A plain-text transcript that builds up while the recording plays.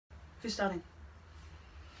Who's starting?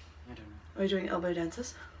 I don't know. Are we doing elbow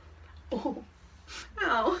dances? Oh.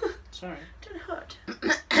 Ow. Sorry. Don't hurt.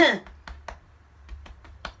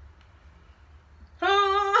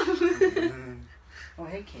 Oh. Oh,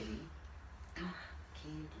 hey, kitty. Kitty.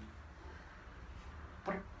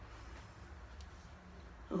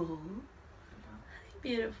 Oh.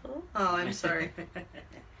 Beautiful. Oh, I'm sorry.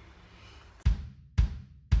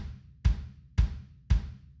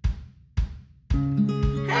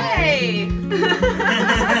 Hey!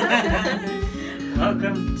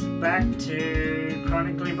 Welcome back to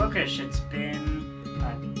Chronically Bookish. It's been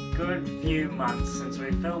a good few months since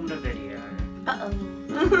we filmed a video. Uh-oh.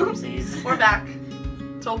 Oopsies. We're back.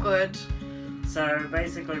 It's all good. So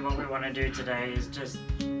basically what we want to do today is just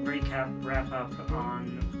wrap up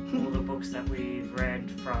on all the books that we've read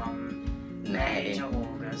from May to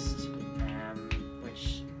August,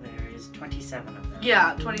 which there is 27 of them.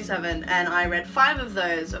 Yeah, 27, and I read 5 of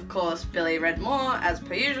those. Of course, Billy read more, as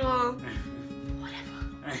per usual.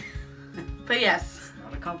 Whatever. But yes. It's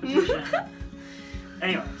not a competition.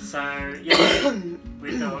 Anyway, so yeah,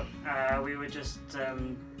 we thought we would just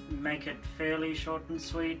make it fairly short and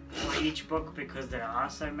sweet for each book because there are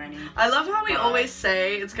so many. I love how we always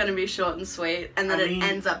say it's going to be short and sweet and then it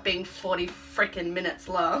ends up being 40 freaking minutes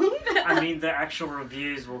long. I mean, the actual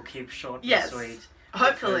reviews will keep short and sweet.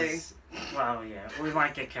 Hopefully. Because, well, yeah, we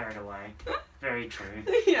might get carried away. Very true.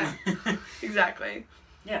 Yeah, exactly.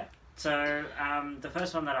 Yeah, so the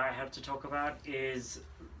first one that I have to talk about is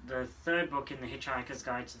the third book in the Hitchhiker's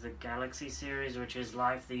Guide to the Galaxy series, which is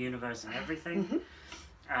Life, the Universe and Everything. Mm-hmm.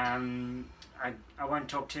 I won't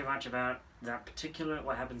talk too much about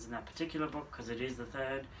what happens in that particular book because it is the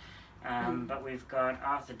third. But we've got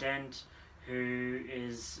Arthur Dent, who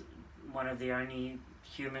is one of the only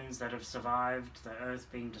humans that have survived the Earth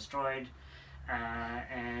being destroyed,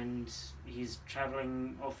 and he's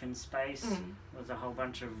traveling off in space with a whole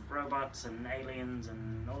bunch of robots and aliens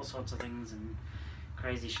and all sorts of things, and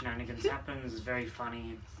crazy shenanigans happens. It's very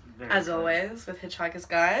funny. Very As good. always with Hitchhiker's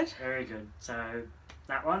Guide. Very good. So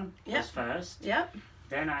that one was first. Yep.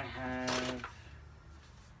 Then I have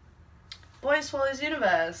Boy Swallows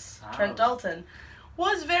Universe. Trent Dalton.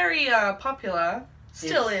 Was very popular.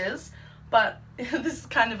 Still is. But this is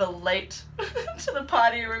kind of a late to the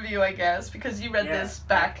party review, I guess, because you read this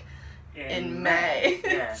back in May.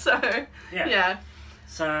 Yeah. So, yeah.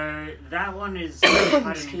 So that one is quite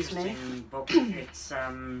an interesting book. It's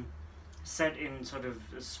set in sort of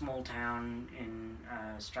a small town in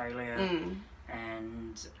Australia,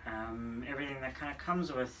 and everything that kind of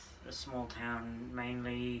comes with a small town,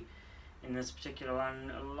 mainly in this particular one,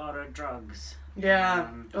 a lot of drugs. Yeah.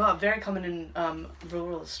 Very common in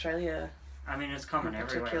rural Australia. I mean, it's common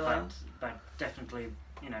everywhere, but definitely,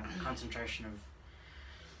 concentration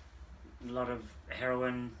of a lot of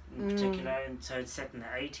heroin in particular, and so it's set in the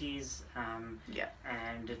 80s,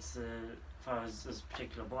 and it's follows this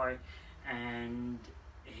particular boy and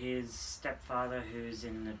his stepfather who's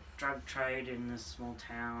in the drug trade in this small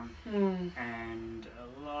town, and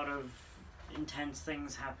a lot of intense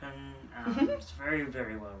things happen. It's very,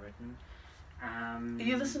 very well written.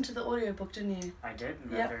 You listened to the audiobook, didn't you? I did,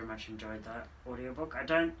 and I very much enjoyed that audiobook. I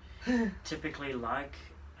don't typically like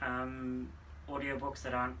audiobooks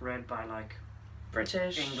that aren't read by like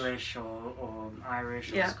British, English or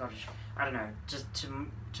Irish or Scottish. I don't know, just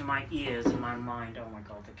to my ears and my mind. Oh my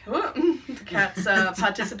god, the cat. The cat's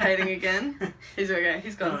participating again. He's okay,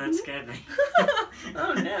 he's gone. Oh, that scared me.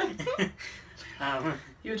 Oh no.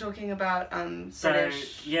 You were talking about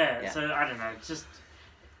British. So I don't know, it's just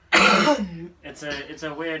it's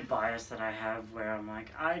a weird bias that I have where I'm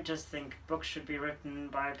like, I just think books should be written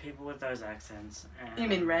by people with those accents. You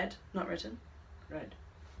mean read, not written? Read.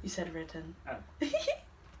 You said written. Oh.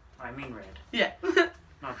 I mean read. Yeah.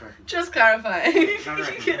 Not written. Just clarifying. Not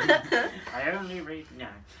written. I only read, no.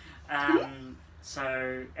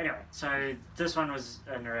 So, anyway, so this one was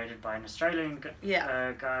narrated by an Australian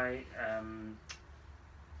guy,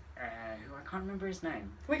 who I can't remember his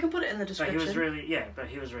name. We can put it in the description. But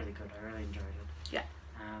he was really good. I really enjoyed it. Yeah.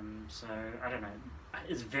 So, I don't know.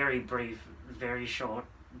 It's very brief, very short.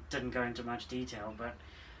 Didn't go into much detail, but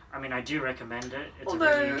I mean, I do recommend it. It's a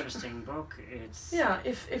really interesting book. It's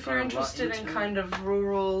if you're interested in kind of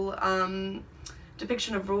rural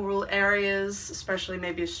depiction of rural areas, especially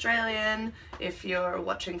maybe Australian, if you're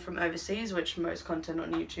watching from overseas, which most content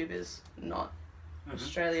on YouTube is not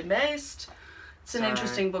Australian based, it's an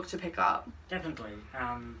interesting book to pick up. Definitely.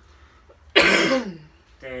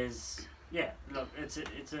 There's look, it's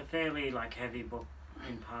a fairly like heavy book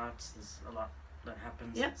in parts. There's a lot that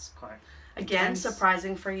happens. It's quite again intense.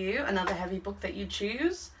 Surprising for you, another heavy book that you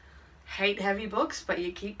choose. hate heavy books, but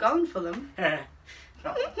you keep going for them.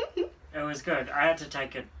 It was good. I had to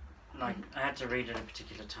take it, like, I had to read it at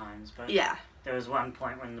particular times, but yeah, there was one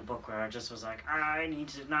point in the book where I just was like, I need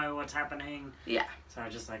to know what's happening. Yeah. So I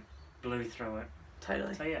just, like, blew through it.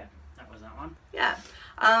 Totally. So yeah, that was that one. Yeah.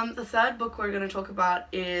 The third book we're going to talk about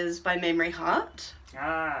is by Memory Heart.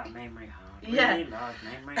 Ah, Memory Heart. Yeah. Really love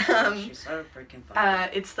Memory Heart. She's so freaking fun.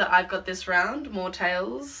 It's the I've Got This Round, More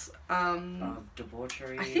Tales. Of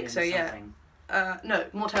debauchery. I think so, yeah. No,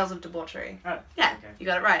 More Tales of Debauchery. Oh, yeah, okay. You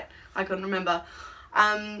got it right. I couldn't remember.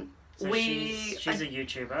 So she's a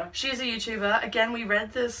YouTuber. She's a YouTuber. Again, we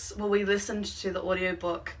read this, well, we listened to the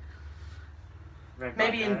audiobook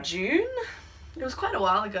maybe in June. It was quite a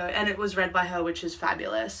while ago, and it was read by her, which is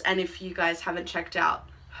fabulous. And if you guys haven't checked out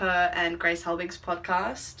her and Grace Helbig's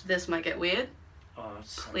podcast, This Might Get Weird,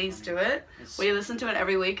 please do it. We listen to it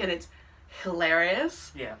every week, and it's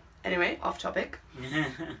hilarious. Yeah. Anyway, off topic.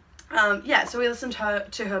 Yeah, so we listened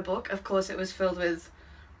to her book. Of course, it was filled with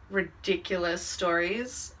ridiculous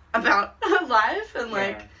stories about her life, and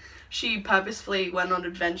like she purposefully went on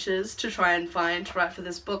adventures to try and write for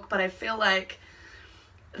this book. But I feel like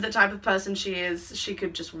the type of person she is, she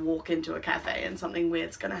could just walk into a cafe and something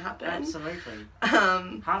weird's gonna happen. Absolutely.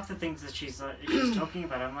 Half the things that she's talking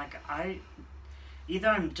about, I'm like, either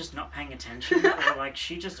I'm just not paying attention, or like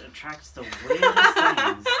she just attracts the weirdest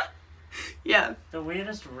things. Yeah. The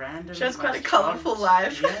weirdest random. She has quite a colourful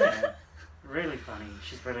life. Yeah. Really funny.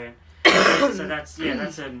 She's brilliant. So that's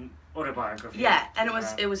an autobiography. Yeah, and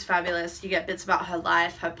it was fabulous. You get bits about her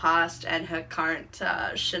life, her past, and her current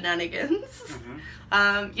shenanigans.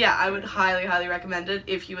 Mm-hmm. Yeah, I would highly recommend it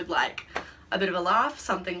if you would like a bit of a laugh,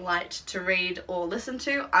 something light to read or listen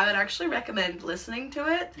to. I would actually recommend listening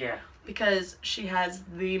to it. Yeah. Because she has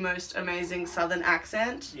the most amazing southern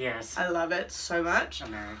accent. Yes. I love it so much.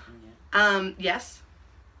 American, yeah. Yes.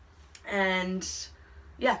 And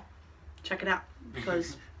yeah, check it out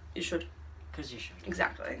because you should. Because you should.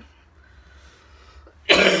 Exactly.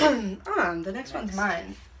 The next one's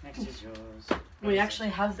mine. Next is yours. We actually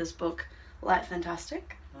have this book, Light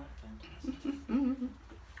Fantastic. Light Fantastic.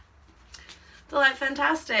 The Light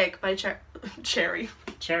Fantastic by Cherry.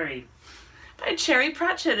 By Cherry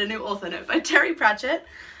Pratchett, a new author note by Terry Pratchett.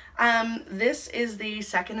 This is the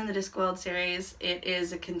second in the Discworld series. It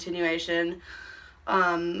is a continuation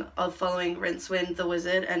of following Rincewind the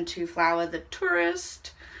Wizard and Two Flower the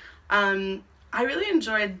Tourist. I really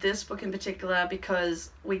enjoyed this book in particular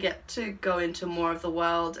because we get to go into more of the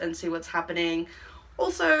world and see what's happening.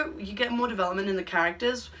 Also, you get more development in the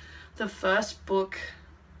characters. The first book,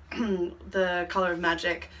 The Color of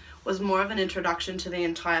Magic, was more of an introduction to the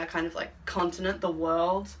entire kind of like continent, the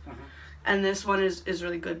world. Mm-hmm. And this one is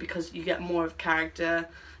really good because you get more of character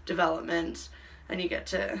development and you get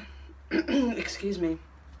to, excuse me,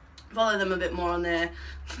 follow them a bit more on their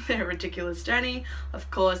ridiculous journey. Of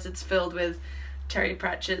course, it's filled with Terry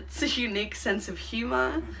Pratchett's unique sense of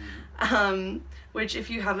humour, mm-hmm. Which if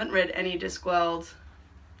you haven't read any Discworld,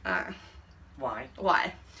 why?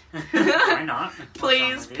 Why not?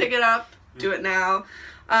 Please pick it up. Do it now.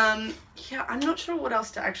 Yeah, I'm not sure what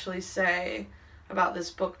else to actually say about this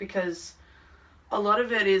book because a lot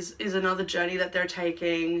of it is another journey that they're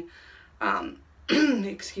taking.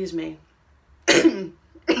 Excuse me. I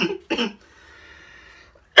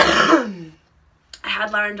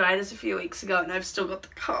had laryngitis a few weeks ago and I've still got the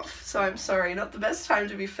cough, so I'm sorry, not the best time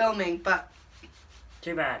to be filming, but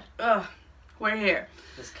too bad. Ugh, we're here.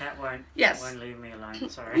 This cat won't leave me alone,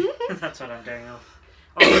 sorry. That's what I'm doing off.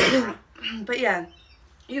 But yeah,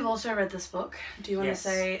 you've also read this book. Do you want to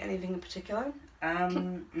say anything in particular?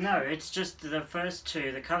 No, it's just the first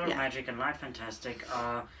two, The Color of Magic and Light Fantastic,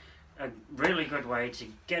 are a really good way to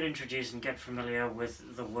get introduced and get familiar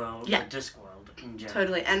with the world, the Discworld in general.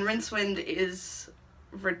 Totally, and Rincewind is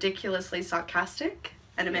ridiculously sarcastic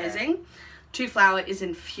and amazing. Yeah. Two Flower is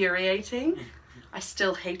infuriating. I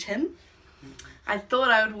still hate him. I thought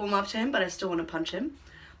I would warm up to him, but I still want to punch him.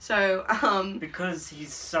 So, because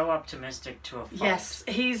he's so optimistic to a fault. Yes,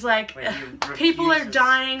 he's like, people are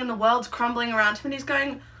dying and the world's crumbling around him, and he's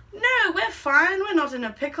going, no, we're fine, we're not in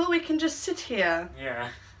a pickle, we can just sit here. Yeah.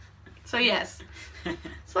 So yes,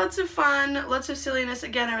 it's lots of fun, lots of silliness.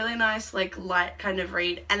 Again, a really nice, like, light kind of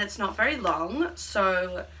read, and it's not very long,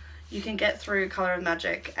 so you can get through Color of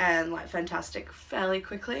Magic and Light Fantastic fairly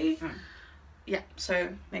quickly. Yeah, so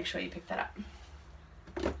make sure you pick that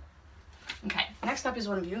up. Okay, next up is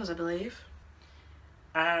one of yours, I believe.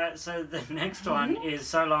 So the next one is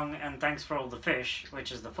So Long and Thanks for All the Fish,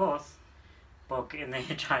 which is the fourth book in the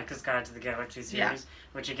Hitchhiker's Guide to the Galaxy series,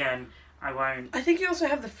 which again, I won't. I think you also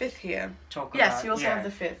have the 5th here. Yes, you also have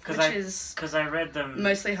the 5th, which is because I read them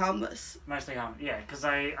mostly harmless. Mostly harmless, yeah. Because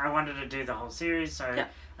I wanted to do the whole series, so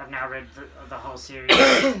I've now read the whole series.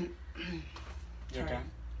 You're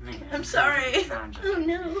done. I'm sorry. No, I'm oh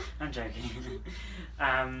no. I'm joking.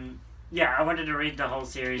 Yeah, I wanted to read the whole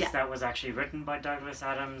series that was actually written by Douglas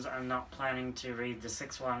Adams. I'm not planning to read the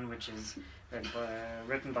 6th one, which is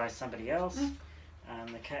written by somebody else.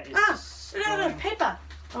 The cat is no, paper.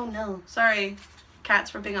 Oh no. Sorry.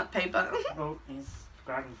 Cat's ripping up paper. Oh, he's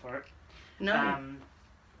grabbing for it. No.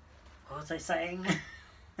 What was I saying?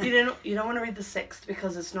 You don't want to read the 6th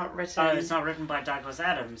because it's not written. Oh, it's not written by Douglas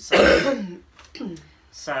Adams. So,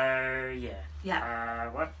 so yeah. Yeah.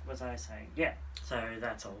 What was I saying? Yeah. So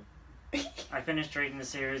that's all. I finished reading the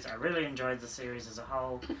series. I really enjoyed the series as a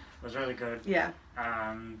whole. It was really good. Yeah.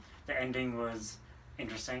 The ending was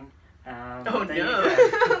interesting. Oh no!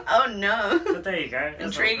 Oh no! But there you go.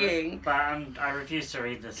 Intriguing. But I refuse to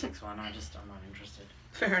read the 6th one. I'm not interested.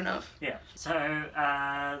 Fair enough. Yeah. So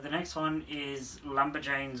the next one is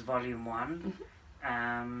Lumberjanes Volume 1,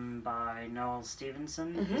 by Noel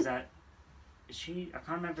Stevenson. Is she? I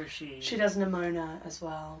can't remember if she. She does Nimona as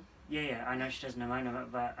well. Yeah, I know she does Nimona,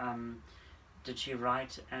 but did she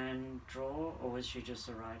write and draw, or was she just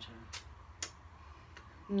a writer?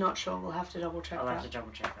 Not sure. We'll have to double check. I'll have to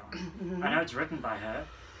double check that one. I know it's written by her.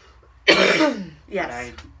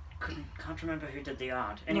 Yes. But I can't remember who did the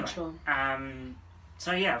art. Anyway. Not sure.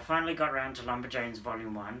 So yeah, finally got around to Lumberjanes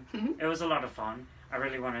Volume 1. It was a lot of fun. I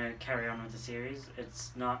really want to carry on with the series.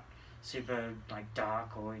 It's not super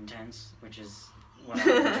dark or intense, which is what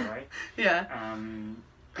I enjoy. Yeah.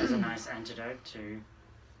 As a nice antidote to.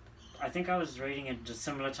 I think I was reading it at a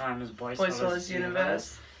similar time as Boy Swallows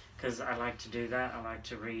Universe. Because I like to do that. I like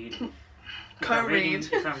to read. Co-read.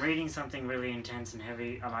 If I'm reading something really intense and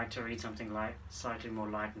heavy, I like to read something slightly more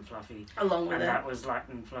light and fluffy. Along with it. And that was light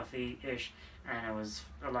and fluffy-ish, and it was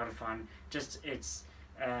a lot of fun. Just it's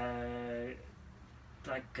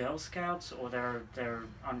like Girl Scouts, or they're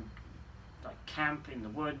on camp in the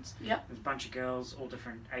woods. Yep. There's a bunch of girls, all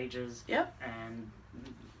different ages. Yep. And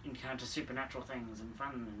encounter supernatural things and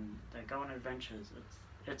fun, and they go on adventures.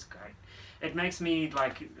 It's great. It makes me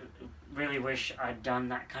really wish I'd done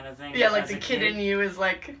that kind of thing. Yeah, the kid in you is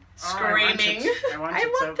screaming. I want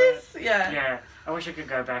so this. Bad. Yeah. Yeah. I wish I could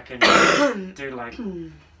go back and do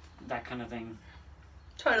that kind of thing.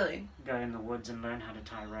 Totally. Go in the woods and learn how to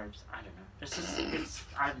tie ropes. I don't know.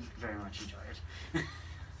 I very much enjoy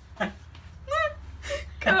it.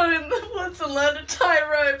 Go in the woods and learn to tie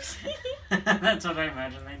ropes. That's what I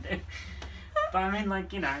imagine they do. But I mean,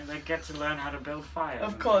 they get to learn how to build fire.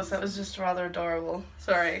 Of course, that was just rather adorable.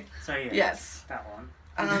 Sorry. So yeah. Yes. That one.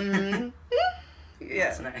 Yeah.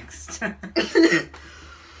 What's next?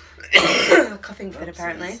 Coughing fit,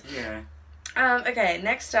 apparently. Yeah. Okay,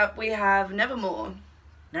 next up we have Nevermore.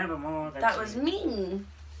 Nevermore. That was me.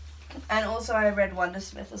 And also I read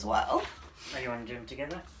Wondersmith as well. Oh, you want to do them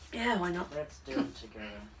together? Yeah, why not? Let's do them together.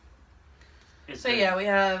 Yeah, we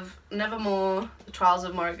have Nevermore, The Trials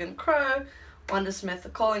of Morrigan Crow, Wondersmith, The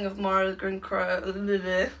Calling of Morrigan Crow,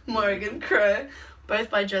 both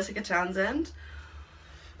by Jessica Townsend.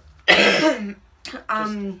 Just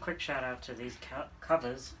a quick shout out to these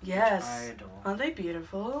covers. Yes. Which I adore. Aren't they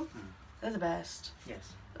beautiful? They're the best.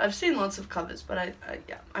 Yes. I've seen lots of covers, but I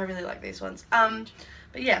really like these ones.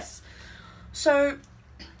 But yes. So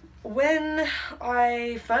when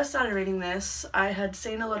I first started reading this, I had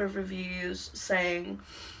seen a lot of reviews saying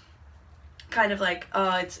kind of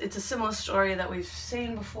it's a similar story that we've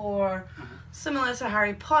seen before, similar to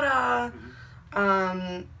Harry Potter.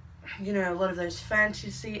 A lot of those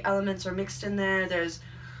fantasy elements are mixed in there. There's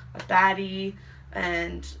a baddie,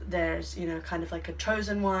 and there's, kind of a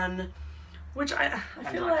chosen one, which I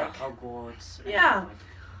feel like a Hogwarts. Yeah.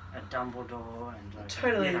 And a Dumbledore, and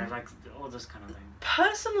totally. All this kind of thing.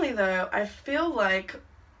 Personally, though, I feel like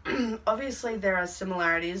obviously there are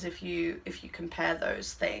similarities if you compare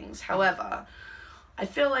those things. However, I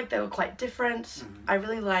feel like they were quite different. I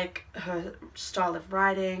really like her style of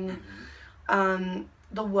writing.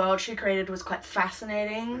 The world she created was quite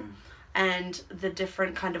fascinating, and the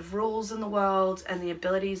different kind of rules in the world and the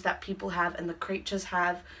abilities that people have and the creatures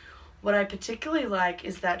have. What I particularly like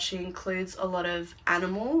is that she includes a lot of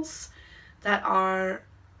animals that are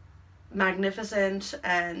magnificent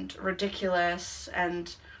and ridiculous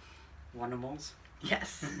and... Wondermals?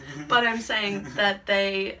 Yes. But I'm saying that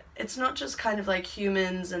it's not just kind of like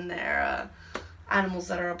humans and their animals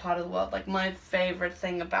that are a part of the world. My favorite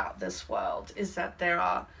thing about this world is that there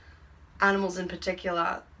are animals in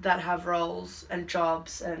particular that have roles and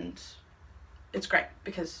jobs, and it's great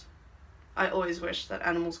because I always wish that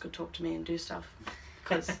animals could talk to me and do stuff.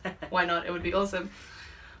 Because why not? It would be awesome.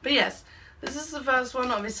 But yes, this is the first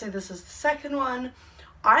one. Obviously, this is the second one.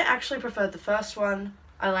 I actually preferred the first one.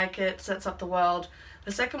 I like it. Sets up the world.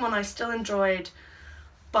 The second one I still enjoyed,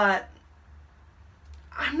 but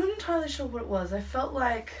I'm not entirely sure what it was. I felt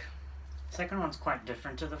like... Second one's quite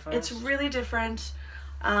different to the first. It's really different.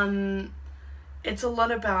 It's a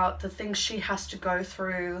lot about the things she has to go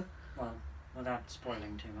through. Well, without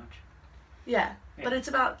spoiling too much. Yeah, but it's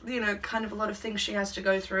about, you know, kind of a lot of things she has to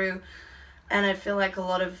go through, and I feel like a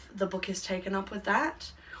lot of the book is taken up with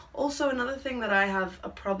that. Also, another thing that I have a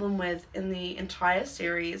problem with in the entire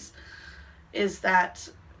series is that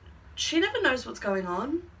she never knows what's going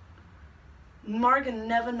on. Morrigan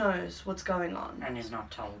never knows what's going on. And is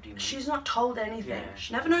not told, you mean? She's not told anything. Yeah.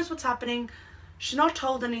 She never knows what's happening. She's not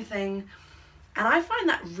told anything. And I find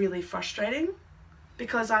that really frustrating,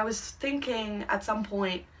 because I was thinking at some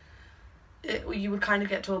point you would kind of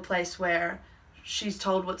get to a place where she's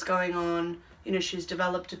told what's going on, you know, she's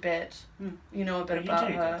developed a bit, you know a bit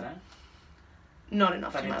about her. Not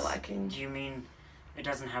enough to my liking. Do you mean it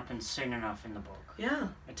doesn't happen soon enough in the book? Yeah.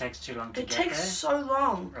 It takes too long to get there? It takes so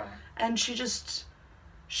long. Right. And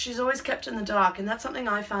she's always kept in the dark, and that's something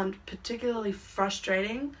I found particularly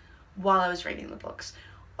frustrating while I was reading the books.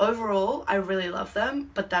 Overall, I really love them,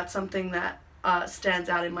 but that's something that stands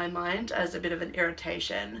out in my mind as a bit of an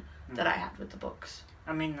irritation that I had with the books.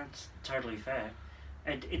 I mean, that's totally fair.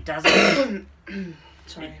 It doesn't...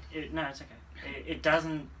 Sorry. No, it's okay. It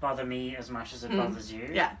doesn't bother me as much as it bothers you.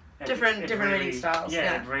 Yeah. Different really, reading styles.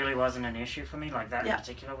 Yeah, it really wasn't an issue for me. Like, that in Yeah.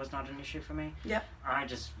 particular was not an issue for me. Yeah. I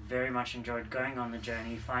just very much enjoyed going on the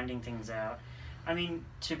journey, finding things out. I mean,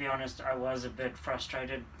 to be honest, I was a bit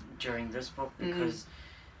frustrated during this book because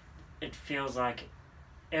it feels like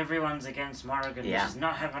everyone's against Morrigan. Yeah. She's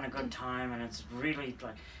not having a good time, and it's really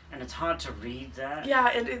like... And it's hard to read that. Yeah,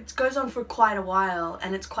 it goes on for quite a while,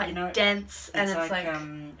 and it's quite dense, and it's like...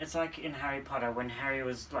 It's like in Harry Potter, when Harry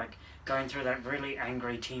was, like, going through that really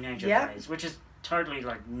angry teenager phase, which is totally,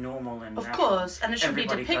 like, normal and Of natural. course, and it should be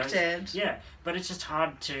depicted. Yeah, but it's just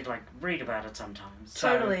hard to, like, read about it sometimes.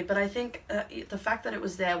 Totally, but I think the fact that it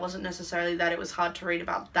was there wasn't necessarily that it was hard to read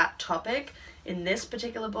about that topic in this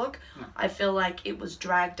particular book. No. I feel like it was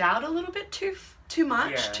dragged out a little bit too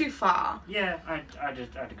much, too far. Yeah, I'd agree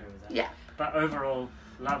with that. Yeah. But overall,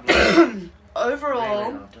 lovely. Overall,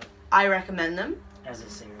 really loved it. I recommend them. As a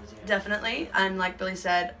series, yeah. Definitely. And like Billy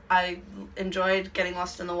said, I enjoyed getting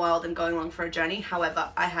lost in the world and going along for a journey.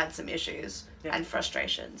 However, I had some issues and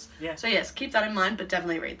frustrations. Yeah. So yes, keep that in mind, but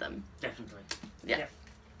definitely read them. Definitely. Yeah.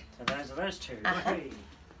 So those are those two.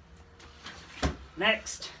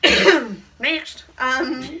 Next. Next.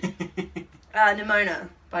 Nimona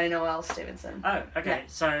by Noelle Stevenson. Oh, okay. Yeah.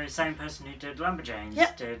 So same person who did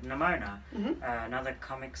Lumberjanes did Nimona. Another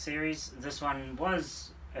comic series. This one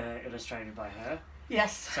was illustrated by her.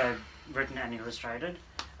 Yes. So written and illustrated.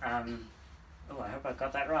 I hope I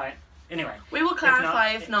got that right. Anyway. We will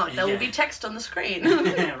clarify if not. There will be text on the screen.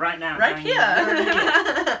 Right now. Right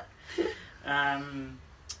here.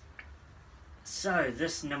 So,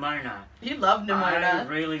 this Nimona. You love Nimona. I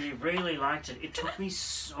really, really liked it. It took me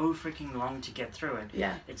so freaking long to get through it.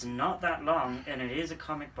 Yeah. It's not that long, and it is a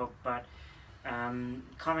comic book, but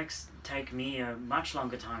comics take me a much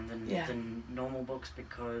longer time than normal books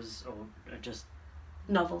because, or just...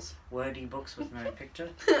 novels. Wordy books with no picture.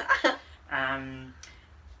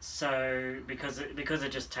 So, because it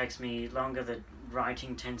just takes me longer, the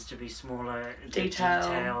writing tends to be smaller.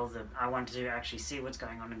 Detail. I want to actually see what's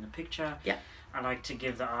going on in the picture. Yeah. I like to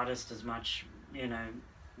give the artist as much,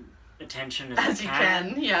 attention as you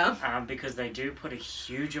can. Yeah. Because they do put a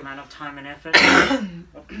huge amount of time and effort.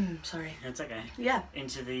 Sorry. It's okay. Yeah.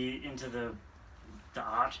 Into the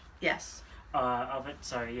art. Yes. Of it.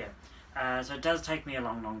 So yeah. So it does take me a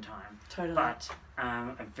long, long time. Totally. But I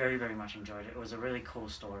very, very much enjoyed it. It was a really cool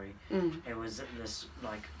story. It was this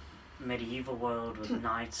like medieval world with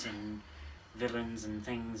knights and villains and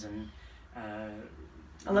things and.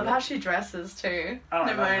 I love how she dresses too. Oh,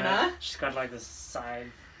 Nimona. She's got like this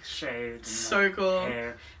side shaved. So cool.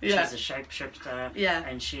 Hair. Yeah. She's a shapeshifter. Yeah.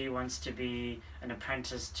 And she wants to be an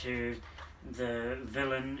apprentice to the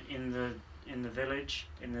villain in the village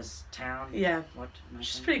in this town. Yeah. What?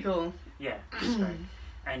 She's pretty cool. Yeah, she's great.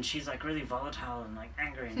 And she's like really volatile and like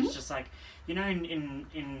angry, and it's just like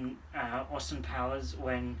in Austin Powers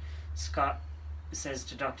when Scott says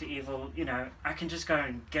to Dr. Evil, I can just go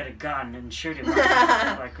and get a gun and shoot him.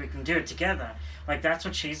 Like we can do it together. Like that's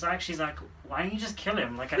what she's like. She's like, why don't you just kill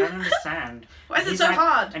him? Like I don't understand. Why is it so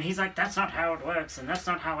hard? And he's like, that's not how it works, and that's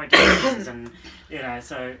not how I do things. And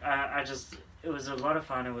so I just it was a lot of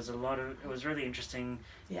fun. It was really interesting.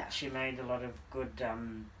 Yeah. She made a lot of good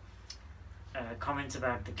comments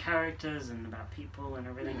about the characters and about people and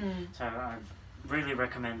everything. So I really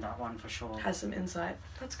recommend that one for sure. Has some insight.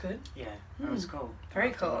 That's good. Yeah, that was cool.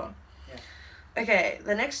 Very cool. Yeah. Okay,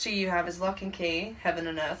 the next two you have is Lock and Key, Heaven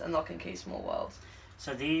and Earth, and Lock and Key, Small Worlds.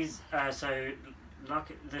 So these, the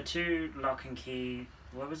two Lock and Key,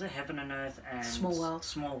 what was it? Heaven and Earth and Small World.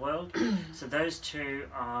 Small World. So those two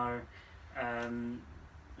are,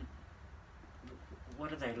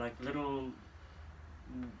 what are they, like little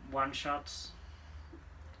one-shots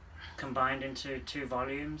combined into 2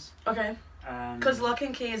 volumes. Okay. Because Lock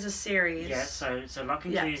and Key is a series. Yeah, so Lock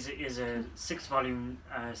and Key is a 6-volume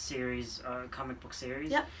series, comic book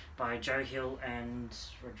series by Joe Hill and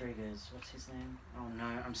Rodriguez. What's his name? Oh no,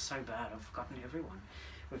 I'm so bad. I've forgotten everyone.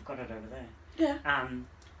 We've got it over there. Yeah.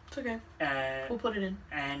 It's okay. We'll put it in.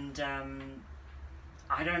 And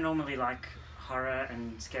I don't normally like horror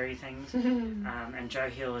and scary things. And Joe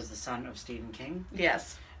Hill is the son of Stephen King.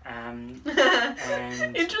 Yes. And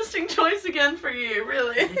interesting choice again for you,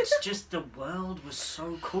 really. It's just the world was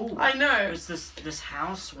so cool. I know. It's this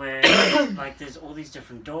house where like there's all these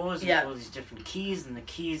different doors and all these different keys, and the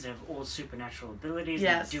keys have all supernatural abilities.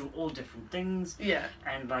 And they do all different things. Yeah.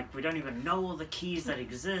 And like we don't even know all the keys that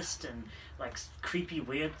exist, and like creepy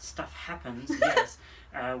weird stuff happens. Yes.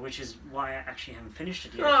 Which is why I actually haven't finished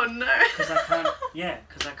it yet. Oh no. Because I can't. Yeah.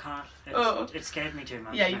 Because I can't. It scared me too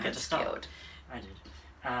much. Yeah, you get scared. I did.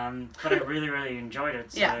 But I really, really enjoyed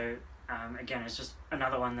it. So, again, it's just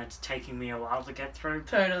another one that's taking me a while to get through.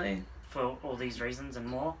 Totally. For all these reasons and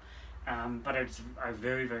more. But I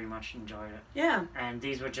very, very much enjoyed it. Yeah. And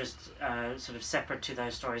these were just sort of separate to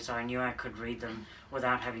those stories, so I knew I could read them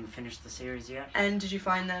without having finished the series yet. And did you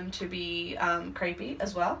find them to be creepy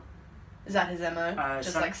as well? Is that his MO?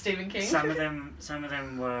 Just like Stephen King? Some of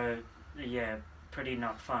them were, pretty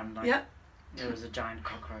not fun. Like, there was a giant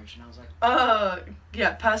cockroach, and I was like... Oh,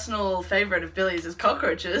 yeah, personal favourite of Billy's is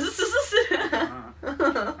cockroaches. I can't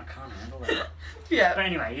handle that. Yeah. But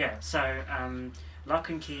anyway, so, Lock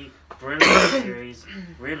and Key, brilliant series,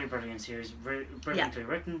 really brilliant series, brilliantly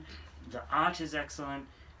written. The art is excellent.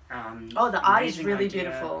 The art is really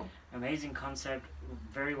beautiful. Amazing concept,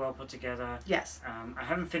 very well put together. Yes. I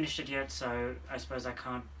haven't finished it yet, so I suppose I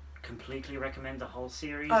can't completely recommend the whole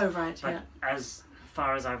series. Oh, right, but as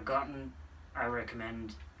far as I've gotten... I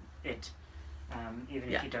recommend it,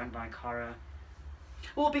 even if you don't like horror.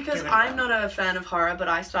 Well, because I'm not a fan of horror, but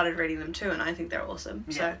I started reading them too, and I think they're awesome.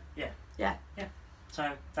 So yeah.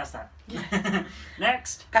 So that's that. Yeah.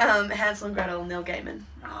 Next. Hansel and Gretel, Neil Gaiman.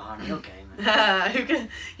 Oh, Neil Gaiman.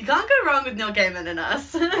 You can't go wrong with Neil Gaiman and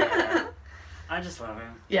us. Yeah. I just love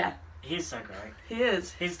him. Yeah. He's so great. He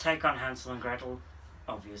is. His take on Hansel and Gretel,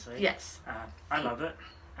 obviously. Yes. I love it.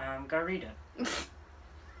 Go read it.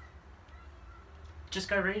 Just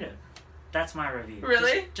go read it. That's my review.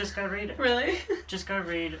 Really? Just go read it. Really? Just go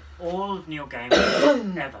read all of Neil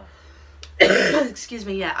Gaiman ever. Excuse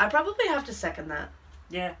me, yeah. I probably have to second that.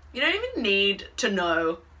 Yeah. You don't even need to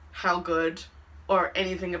know how good or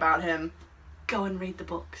anything about him. Go and read the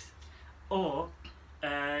books. Or,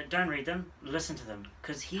 don't read them, listen to them.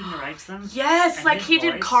 Because he narrates them. Yes, like he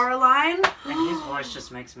did Coraline. And his voice just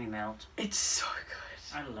makes me melt. It's so good.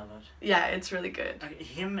 I love it. Yeah, it's really good.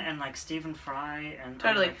 Him and like Stephen Fry and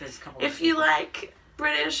totally. Like, there's a couple if you like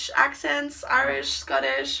British accents, Irish,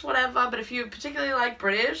 Scottish, whatever, but if you particularly like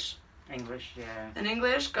British, English, and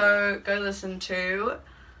English, go listen to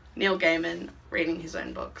Neil Gaiman reading his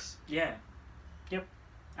own books. Yeah. Yep.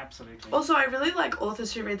 Absolutely. Also, I really like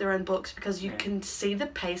authors who read their own books because you can see the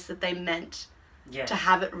pace that they meant to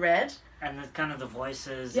have it read. And the kind of the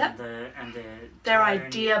voices and their tone.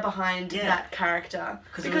 Idea behind that character.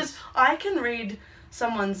 Because I can read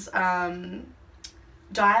someone's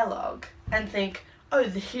dialogue and think, oh,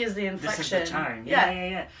 here's the inflection. This is the tone.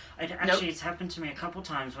 Yeah. Actually, it's happened to me a couple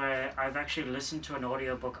times where I've actually listened to an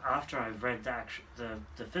audiobook after I've read the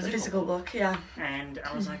physical book. Yeah. And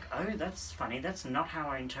I was like, oh, that's funny. That's not how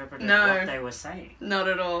I interpreted what they were saying. Not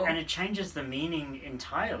at all. And it changes the meaning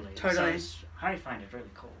entirely. Totally. So I find it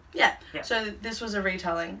really cool. Yeah. So this was a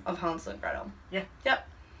retelling of Hansel and Gretel. Yeah. Yep.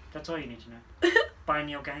 That's all you need to know. By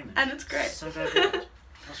Neil Gaiman. And it's great. So good.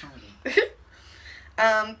 What's wrong with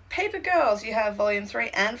you? Paper Girls, you have volume 3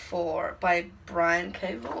 and 4 by Brian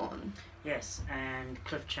K. Vaughan. Yes, and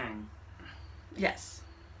Cliff Chang. Yes.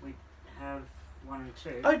 We have 1 and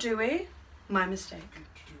 2. Oh, do we? My mistake.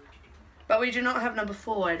 But we do not have number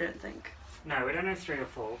 4, I don't think. No, we don't have 3 or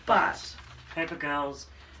 4. But Paper Girls,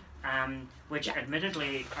 which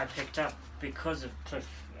admittedly I picked up because of Cliff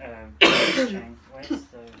Chang. Where's the...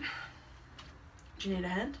 Do you need a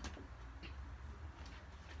hand?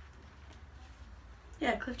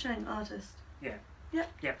 Yeah, Cliff Chang, artist. Yeah.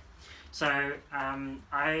 Yep. Yep. So,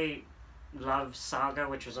 I love Saga,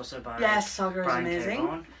 which was also by Saga Brian is amazing. K.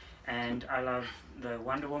 Vaughan, and I love the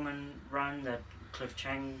Wonder Woman run that Cliff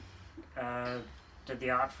Chang did the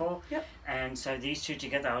art for. Yep. And so these two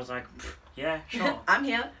together, I was like, yeah, sure. I'm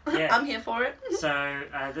here. Yeah. I'm here for it. So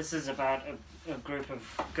this is about a group of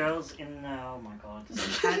girls in... oh my god,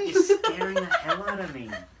 this cat is scaring the hell out of me.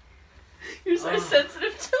 You're so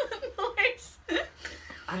sensitive to the noise.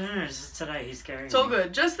 I don't know, it's just today he's scaring me. It's all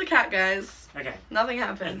good. Just the cat, guys. Okay. Nothing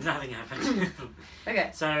happened. Nothing happened.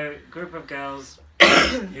 Okay. So, group of girls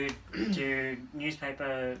who do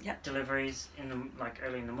newspaper deliveries in the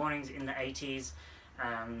early in the mornings in the 80s.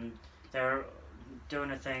 They're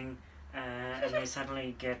doing a thing, and they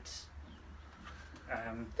suddenly get.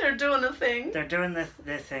 They're doing a thing. They're doing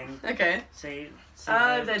their thing. Okay. See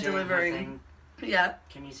they're delivering. Yeah.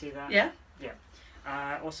 Can you see that? Yeah. Yeah.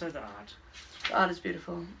 Also the art. The art is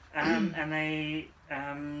beautiful. And they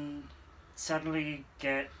suddenly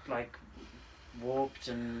get warped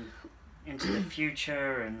and into the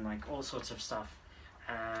future and all sorts of stuff.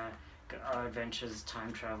 Adventures,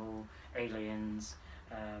 time travel, aliens,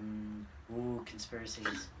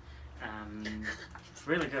 conspiracies.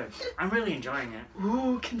 Really good. I'm really enjoying it.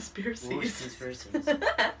 Ooh, conspiracies. Ooh, conspiracies.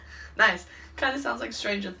 Nice. Kind of sounds like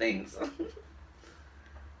Stranger Things.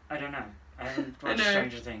 I don't know. I haven't watched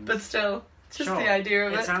Stranger Things. But still, just the idea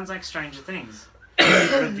of it. It sounds like Stranger Things.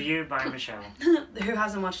 Review by Michelle. Who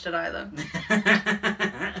hasn't watched it either?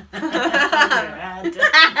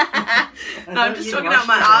 No, I'm just talking out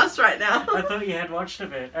my ass right now. I thought you had watched a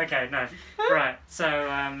bit. Okay, no. Right, so,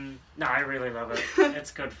 no, I really love it. It's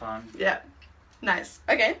good fun. Yeah. Nice.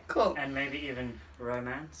 Okay, cool. And maybe even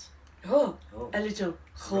romance. Oh. A little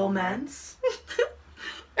romance.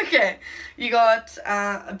 Okay, you got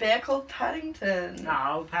A Bear Called Paddington.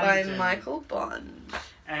 Oh, Paddington. By Michael Bond.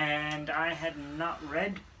 And I had not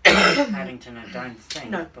read Paddington, I don't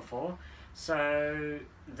think, before. So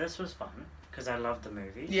this was fun, because I love the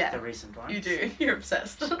movies, the recent ones. You do. You're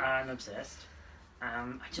obsessed. I'm obsessed.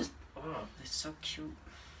 They're so cute.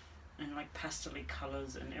 And pastel-y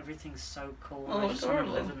colours, and everything's so cool. Oh, I just want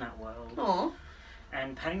to live in that world. Oh.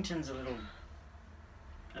 And Paddington's a little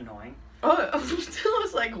annoying. Oh, I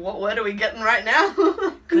was like, what word are we getting right now?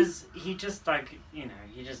 Because he just,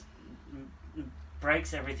 he just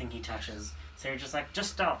breaks everything he touches. So you're just like, just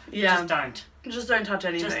stop. Yeah. Just don't. Just don't touch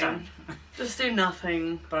anything. Just don't. Just do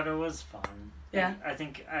nothing. But it was fun. Yeah. I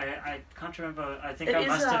think, I can't remember, I think I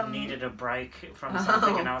must have needed a break from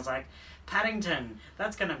something, and I was like, Paddington,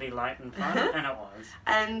 that's going to be light and fun, and it was.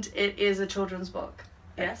 And it is a children's book.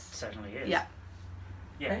 Yes? It certainly is. Yeah.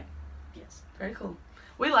 Yeah. Okay. Yes. Very cool.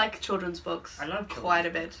 We like children's books. I love quite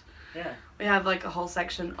a bit. Yeah. We have a whole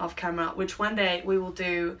section off camera, which one day we will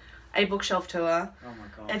do a bookshelf tour. Oh my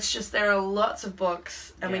god. It's just there are lots of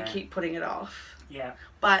books and we keep putting it off. Yeah.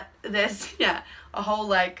 But there's a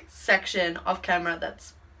whole section off camera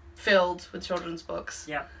that's filled with children's books.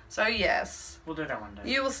 Yeah. So yes. We'll do that one day.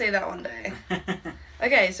 You will see that one day.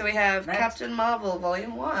 Okay, so we have Next. Captain Marvel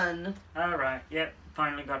Volume 1. Alright, yep.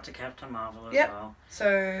 Finally got to Captain Marvel as well.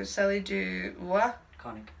 So Sally Du what?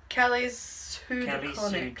 Conic. Kelly Sue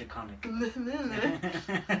DeConnick.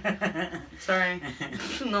 Sorry.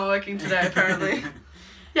 Not working today apparently.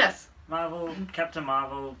 Yes. Marvel, Captain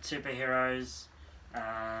Marvel, superheroes.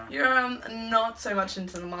 You're not so much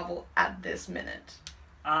into the Marvel at this minute.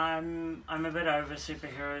 I'm a bit over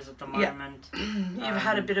superheroes at the moment. You've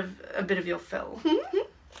had a bit of your fill.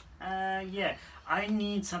 Yeah. I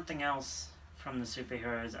need something else from the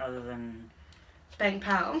superheroes other than Bang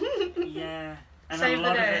Pow. Yeah. And Save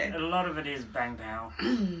the Day. a lot of it is Bang Pow.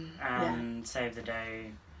 Save the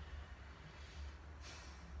Day.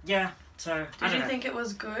 Yeah, so Did you think it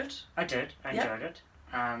was good? I did. I enjoyed it.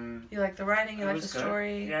 You like the writing, you like the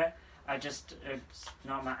story? Good. Yeah. It's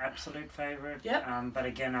not my absolute favourite. Yep. But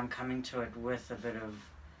again, I'm coming to it with a bit of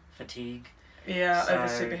fatigue. Yeah, over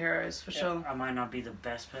superheroes, for sure. I might not be the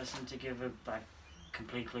best person to give a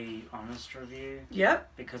completely honest review. Yep.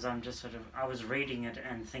 Because I'm just I was reading it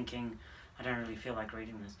and thinking, I don't really feel like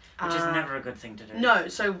reading this, which is never a good thing to do. No,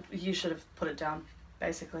 so you should have put it down,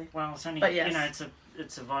 basically. Well, it's only, it's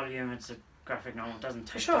a volume, it's a graphic novel, it doesn't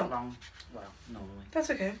take that long. Well, normally. That's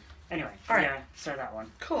okay. Anyway, so that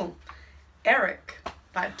one. Cool. Eric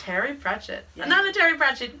by Terry Pratchett. Yeah. Another Terry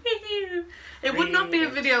Pratchett. It would not be a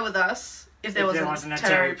video with us if there wasn't a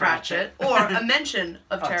Terry Pratchett or a mention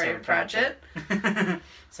of Terry Pratchett.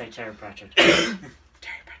 Say Terry Pratchett. Terry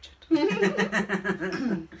Pratchett.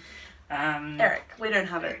 Eric, we don't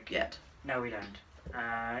have it yet. No, we don't.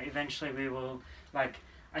 Eventually we will, I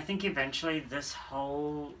think eventually this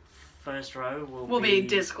whole first row will be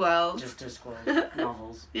Discworld. Just Discworld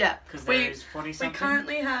novels. Yeah. Because there's 40-something. We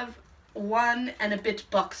currently have 1 and a bit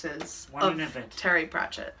boxes of Terry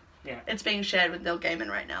Pratchett. Yeah. It's being shared with Neil Gaiman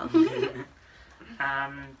right now.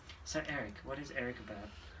 So Eric, what is Eric about?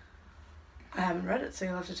 I haven't read it, so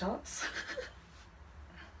you'll have to tell us.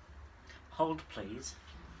 Hold, please.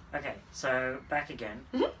 Okay, so back again.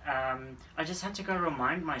 Mm-hmm. I just had to go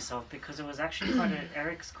remind myself because it was actually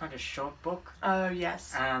Eric's quite a short book. Oh,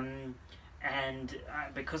 yes. And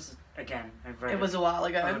because, again, I've read it was a while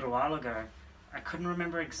ago. A little while ago. I couldn't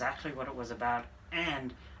remember exactly what it was about,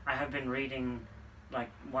 and I have been reading like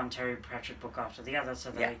one Terry Pratchett book after the other,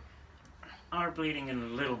 so they are bleeding in a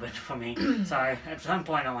little bit for me. So at some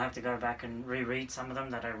point I'll have to go back and reread some of them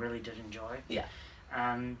that I really did enjoy. Yeah.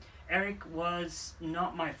 Eric was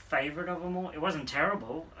not my favourite of them all. It wasn't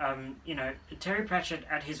terrible. You know, Terry Pratchett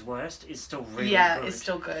at his worst is still really good. Yeah, it's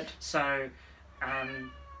still good. So,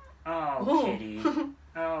 oh, Kitty.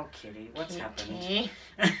 Oh, Kitty. What's happened?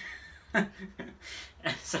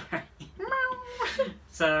 Sorry.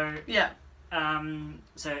 So, yeah.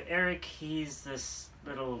 So Eric, he's this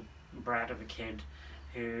little brat of a kid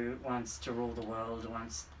who wants to rule the world,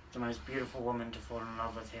 wants the most beautiful woman to fall in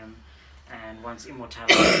love with him, and wants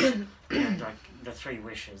immortality, and like the 3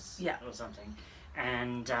 wishes or something.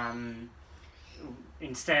 And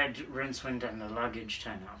instead, Rincewind and the luggage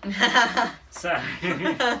turn up. So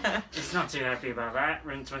he's not too happy about that.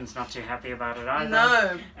 Rincewind's not too happy about it either.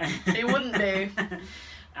 No, he wouldn't be.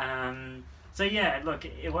 So yeah, look,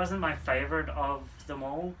 it wasn't my favourite of them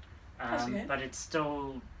all, That's okay. but it's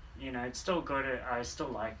still, you know, it's still good. I still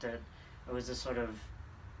liked it. It was a sort of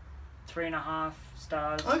 3.5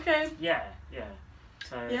 stars. Okay. Yeah.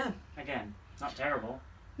 So again, not terrible.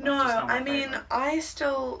 No, not I mean, favourite. I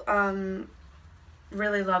still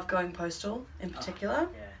really love Going Postal in particular.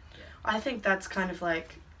 Yeah. I think that's kind of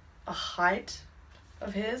like a height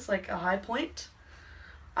of his, like a high point.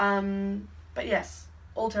 But yes,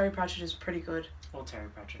 all Terry Pratchett is pretty good. All Terry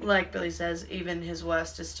Pratchett. Like Billy says, even his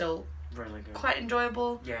worst is still really good. Quite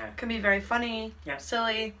enjoyable. Yeah. Can be very funny. Yeah.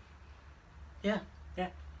 Silly. Yeah. Yeah,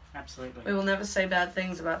 absolutely. We will never say bad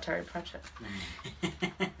things about Terry Pratchett.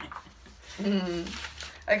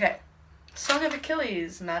 Okay. Song of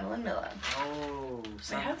Achilles, Madeline Miller. Oh,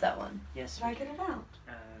 I have that one. Yes. Did I get it out?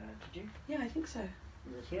 Did you? Yeah, I think so.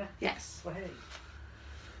 Is it here? Yes. Well, hey.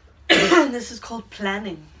 This is called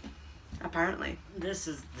planning. Apparently. This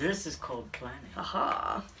is called planning.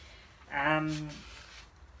 Aha.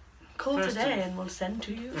 Call First today and we'll send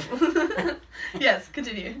to you. Yes,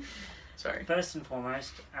 continue. Sorry. First and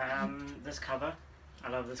foremost, this cover. I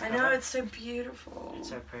love this cover. I know, it's so beautiful. It's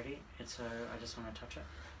so pretty. I just want to touch it.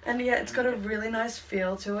 And yeah, it's got a really nice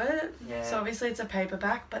feel to it. Yeah. So obviously it's a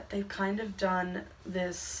paperback, but they've kind of done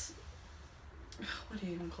this, what do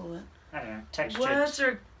you even call it? I don't know. Textured. Words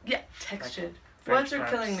are, textured. Words are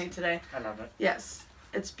killing me today. I love it. Yes,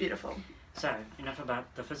 it's beautiful. So, enough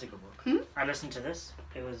about the physical book. I listened to this.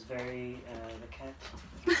 It was very, the cat.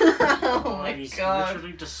 Oh my he's god.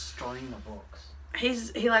 literally destroying the books.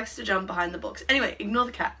 He likes to jump behind the books. Anyway, ignore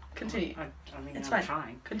the cat. Continue. I mean, it's I'm fine.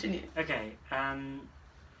 trying. Continue. Okay,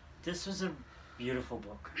 this was a beautiful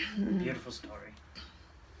book. Beautiful story.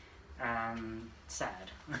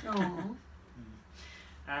 Sad. Aww.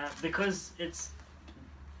 Because it's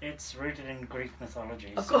rooted in Greek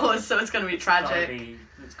mythology. Of course, so it's going to be tragic.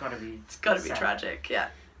 It's got to be sad. Tragic, yeah.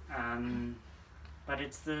 But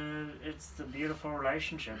it's the beautiful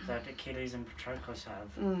relationship that Achilles and Patroclus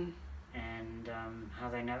have, and how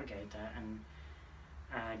they navigate that, and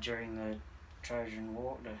during the Trojan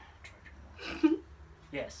War.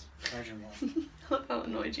 Yes, Trojan War. I love how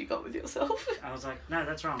annoyed you got with yourself. I was like, no,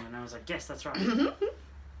 that's wrong, and I was like, yes, that's right.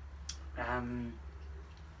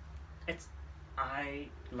 I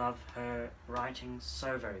love her writing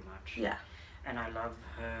so very much. Yeah. And I love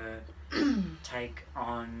her take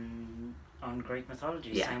on Greek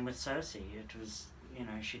mythology. Yeah. Same with Circe. It was,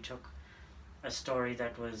 she took a story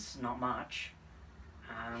that was not much,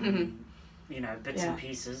 bits and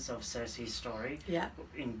pieces of Circe's story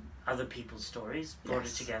in other people's stories, brought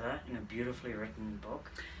it together in a beautifully written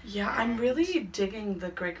book. Yeah, I'm really digging the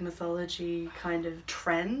Greek mythology kind of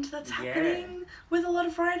trend that's happening with a lot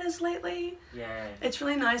of writers lately. Yeah. It's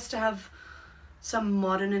really nice to have some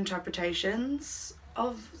modern interpretations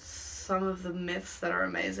of some of the myths that are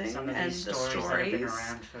amazing. Some of and these the stories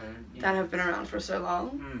that have been around for so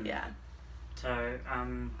long. Yeah. So, I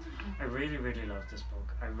really, really love this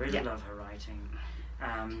book. I really love her writing.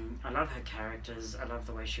 I love her characters. I love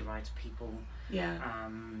the way she writes people. Yeah. I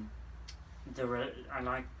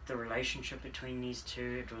like the relationship between these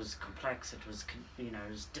two. It was complex. It was, it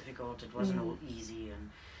was difficult. It wasn't all easy,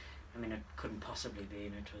 I mean, it couldn't possibly be,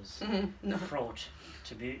 and it was no. fraught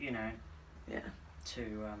to be, you know, yeah,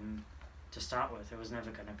 to start with. There was never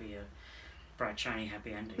going to be a bright, shiny,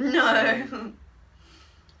 happy ending. No. So,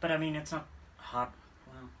 but I mean, it's not hard.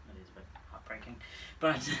 Well, it is a bit heartbreaking,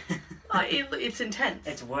 but it's intense.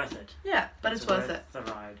 It's worth it. Yeah, but it's worth it. The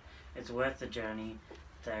ride. It's worth the journey.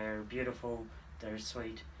 They're beautiful. They're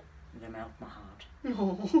sweet. They melt my heart.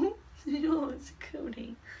 Oh, it's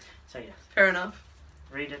Cody. So yes. Fair enough.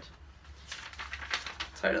 Read it.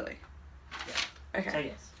 Totally. Yeah. Okay. So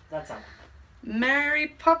yes, that's up. Mary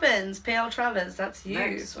Poppins, P.L. Travers. That's you,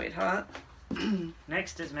 Next. sweetheart.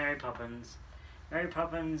 Next is Mary Poppins. Mary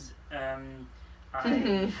Poppins. I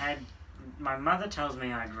had. My mother tells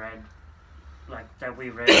me I'd read, like that we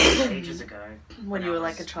read ages ago. When you were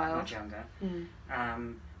like a I was child. much younger.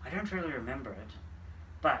 I don't really remember it,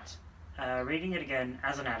 but reading it again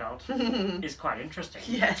as an adult is quite interesting.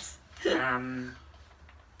 Yes.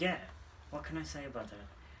 Yeah. What can I say about that?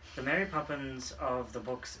 The Mary Poppins of the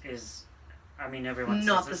books is, I mean, everyone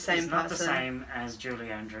not says the this, same is not person. the same as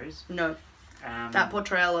Julie Andrews. No. That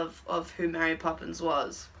portrayal of who Mary Poppins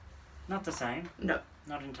was. Not the same. No.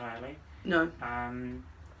 Not entirely. No.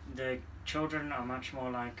 The children are much more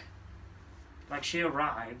like she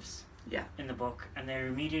arrives. Yeah. In the book, and they're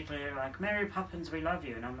immediately like, Mary Poppins, we love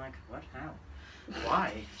you, and I'm like, what? How?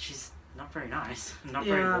 Why? She's not very nice, not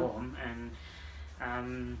very warm, and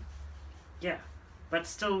yeah, but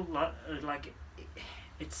still like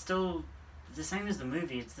it's still the same as the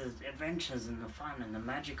movie. It's the adventures and the fun and the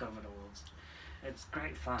magic of it all. It's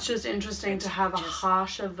great fun. It's just interesting to have a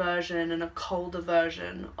harsher version and a colder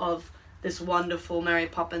version of this wonderful Mary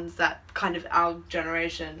Poppins that kind of our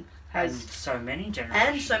generation has. And so many generations.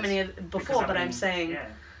 And so many before, but I'm saying,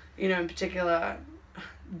 you know, in particular,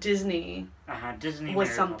 Disney Disney was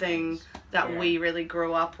Mary something Poppins. that we really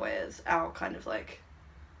grew up with, our kind of like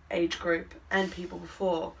age group and people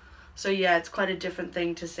before. So yeah, it's quite a different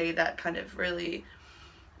thing to see that kind of really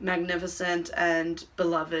magnificent and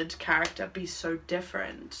beloved character be so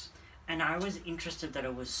different. And I was interested that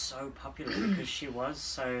it was so popular because she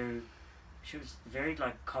was very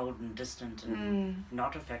like cold and distant and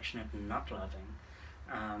not affectionate and not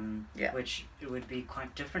loving. Which it would be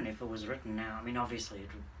quite different if it was written now. I mean, obviously it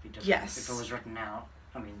would be different if it was written now.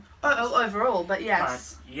 I mean, overall, but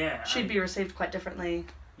yes, but, yeah, she'd be received quite differently.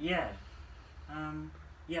 Yeah,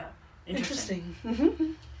 interesting.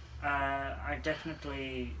 I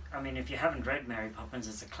definitely. I mean, if you haven't read Mary Poppins,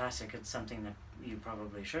 it's a classic. It's something that you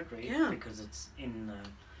probably should read because it's in the.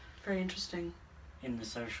 Very interesting. In the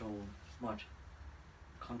social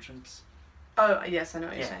conscience. Oh yes, I know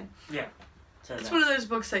what you're saying. Yeah. So it's one of those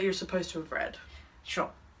books that you're supposed to have read.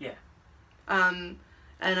 Sure. Yeah. And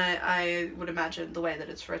I would imagine the way that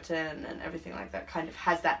it's written and everything like that kind of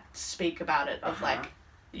has that speak about it of like,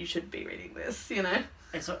 you should be reading this, you know?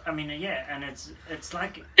 It's, I mean, yeah, and it's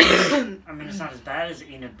like, I mean, it's not as bad as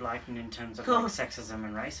Enid Blyton in terms of like sexism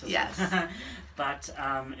and racism. Yes. But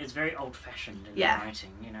it's very old-fashioned in the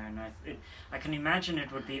writing, you know, and I can imagine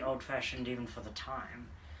it would be old-fashioned even for the time.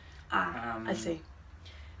 I see.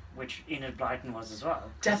 Which Enid Blyton was as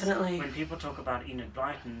well. Definitely. When people talk about Enid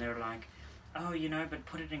Blyton, they're like, oh, you know, but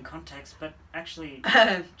put it in context. But actually,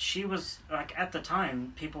 she was like at the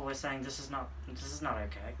time, people were saying this is not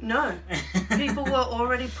okay. No, people were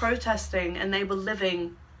already protesting, and they were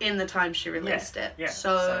living in the time she released it. Yeah.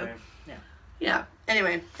 So yeah.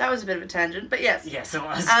 Anyway, that was a bit of a tangent, but yes. Yes, it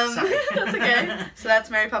was. Sorry. That's okay. So that's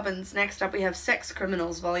Mary Poppins. Next up, we have Sex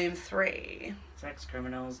Criminals, Volume 3. Sex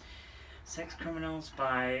Criminals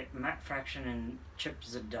by Matt Fraction and Chip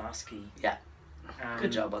Zdarsky. Yeah.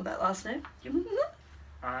 Good job on that last name. Yep.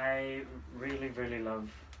 I really love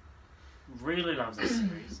this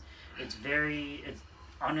series. It's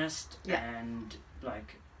honest and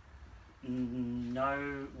like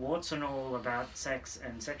no warts and all about sex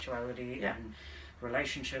and sexuality and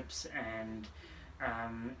relationships and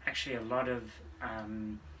actually a lot of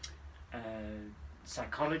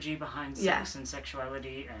psychology behind sex and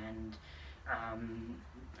sexuality, and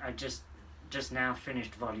I just now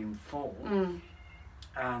finished Volume 4,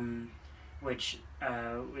 which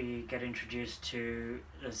we get introduced to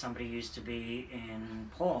somebody who used to be in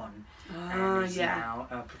porn and is now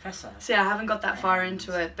a professor. See, I haven't got that far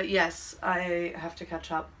into it, but yes, I have to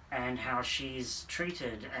catch up. And how she's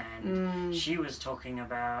treated, and she was talking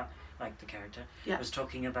about, like the character, was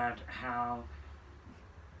talking about how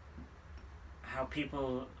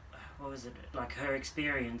people, what was it, like her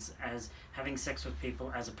experience as having sex with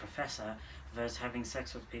people as a professor versus having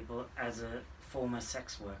sex with people as a former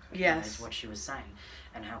sex worker. Yes. Is what she was saying,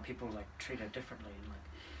 and how people like treat her differently, and like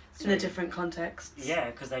in a different context.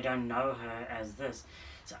 Yeah, because they don't know her as this.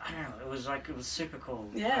 So I don't know. It was super cool.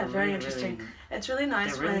 Yeah, very interesting. It's really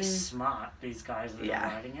nice. They're really smart. These guys that are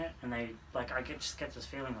writing it, and they just get this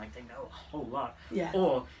feeling like they know a whole lot. Yeah.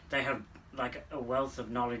 Or they have like a wealth of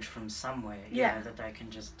knowledge from somewhere. You know, that they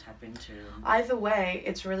can just tap into. Either way,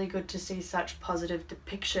 it's really good to see such positive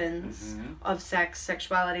depictions of sex,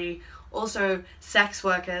 sexuality, also sex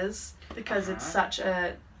workers, because it's such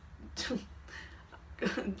a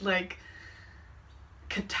like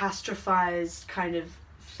catastrophized kind of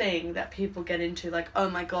thing that people get into, like, oh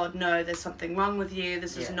my god, no, there's something wrong with you,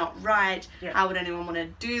 this is not right, how would anyone want to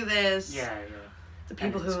do this? The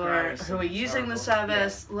people who are using the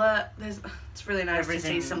service, it's really nice to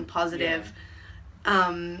see some positive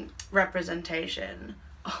representation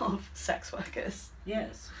of sex workers.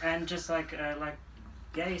 Yes, and just like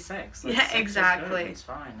gay sex. Like, sex exactly. It's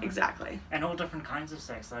fine. Like, exactly. And all different kinds of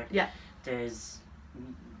sex. Like there's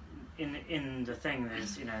in the thing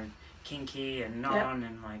there's, you know, kinky and non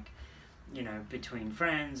and like, you know, between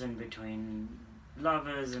friends and between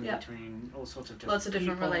lovers and between all sorts of different lots of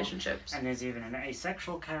different relationships. And there's even an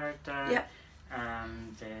asexual character.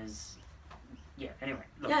 There's anyway.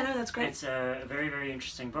 Look, no, that's great. It's a very, very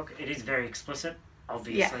interesting book. It is very explicit,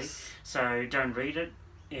 obviously. So don't read it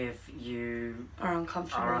if you are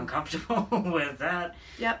uncomfortable with that.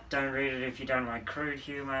 Don't read it if you don't like crude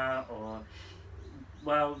humor, or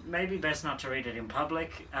well, maybe best not to read it in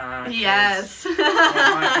public. Yes. There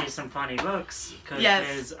might be some funny looks, because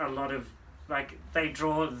there's a lot of, like, they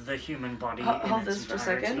draw the human body hold this for a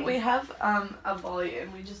second. We have a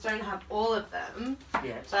volume. We just don't have all of them.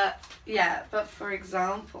 But for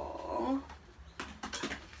example,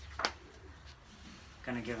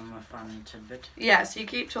 gonna give them a fun tidbit. Yes, you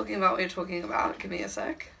keep talking about what you're talking about. Give me a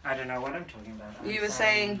sec. I don't know what I'm talking about. You were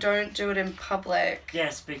saying don't do it in public.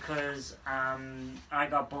 Yes, because I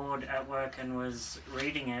got bored at work and was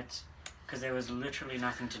reading it because there was literally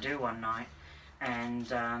nothing to do one night.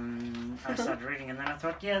 And I started reading, and then I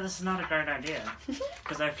thought, yeah, this is not a great idea.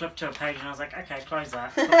 Because I flipped to a page and I was like, okay, close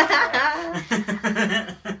that.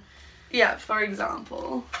 Yeah, for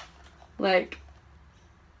example, like,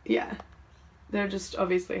 they're just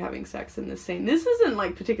obviously having sex in this scene. This isn't,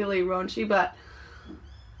 like, particularly raunchy, but,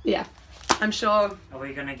 yeah, I'm sure. Are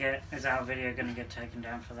we gonna is our video gonna get taken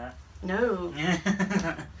down for that? No.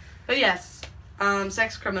 But yes,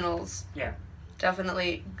 Sex Criminals. Yeah.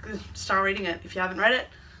 Definitely start reading it. If you haven't read it,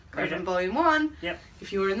 go from volume 1. Yep.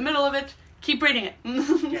 If you were in the middle of it, keep reading it.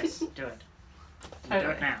 Yes, do it. Do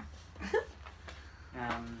it now.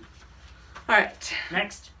 Alright.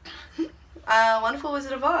 Next. Wonderful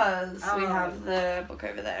Wizard of Oz. We have the book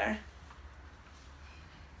over there.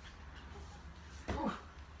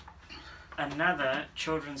 Another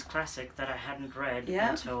children's classic that I hadn't read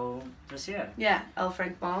until this year. Yeah, L.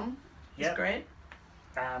 Frank Baum. It's great.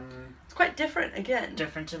 It's quite different again.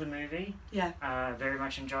 Different to the movie. Yeah. Very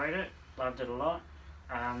much enjoyed it. Loved it a lot.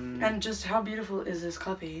 And just how beautiful is this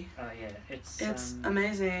copy? Oh yeah, it's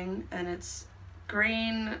amazing, and it's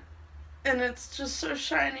green, and it's just so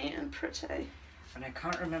shiny and pretty. And I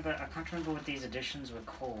can't remember what these editions were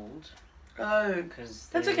called. Oh,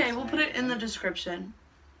 that's okay. We'll put it in the description.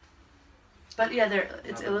 But yeah,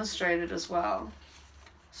 it's illustrated as well.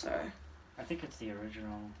 So. I think it's the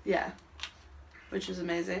original. Yeah. Which is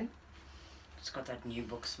amazing. It's got that new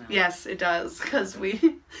book smell. Yes, it does, because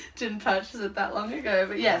we didn't purchase it that long ago.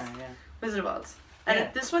 But yes, Wizard of Oz.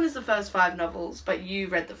 And this one is the first 5 novels, but you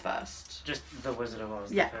read the first. Just the Wizard of Oz,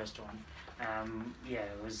 the first one.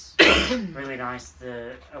 It was really nice.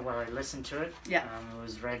 I listened to it. Yeah. It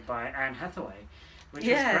was read by Anne Hathaway, which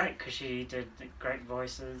was great because she did great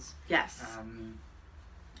voices. Yes.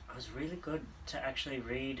 It was really good to actually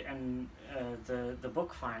read the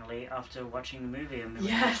book finally after watching the movie a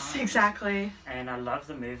million times. Exactly. And I love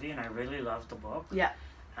the movie, and I really love the book. Yeah.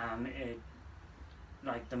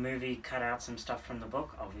 The movie cut out some stuff from the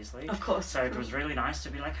book, obviously. Of course. So it was really nice to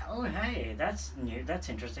be like, oh hey, that's new, that's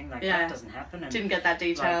interesting. Like that doesn't happen. And didn't get that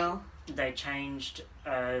detail. Like, they changed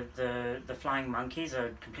the flying monkeys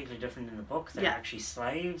are completely different in the book. They're actually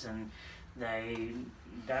slaves, and they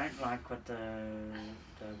don't like what the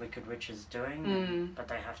Wicked Witch is doing, but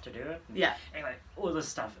they have to do it. Yeah. Anyway, all this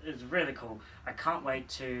stuff is really cool. I can't wait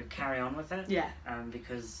to carry on with it. Yeah.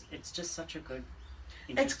 Because it's just such a good.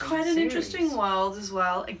 It's quite an interesting world as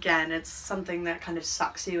well. Again, it's something that kind of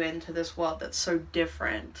sucks you into this world that's so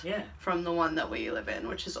different from the one that we live in,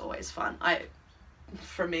 which is always fun.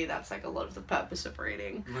 For me, that's like a lot of the purpose of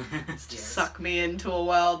reading. It's to suck me into a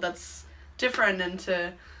world that's different and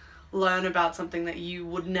to learn about something that you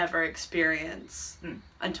would never experience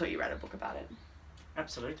until you read a book about it.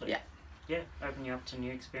 Absolutely. Yeah. open you up to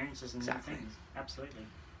new experiences and new things. Absolutely.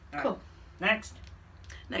 Right. Cool.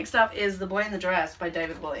 Next up is The Boy in the Dress by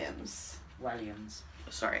David Williams. Williams.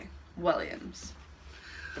 The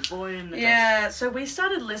Boy in the Dress. Yeah, so we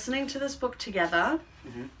started listening to this book together.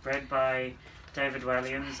 Mm-hmm. Read by David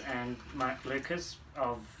Williams and Mike Lucas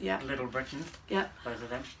of Little Britain. Yeah. Both of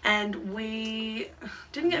them. And we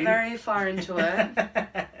didn't get very far into it.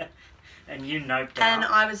 And you noped out. And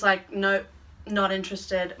I was like, nope, not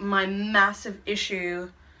interested. My massive issue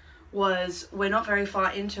was we're not very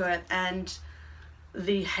far into it, and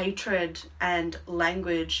the hatred and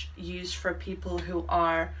language used for people who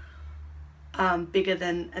are bigger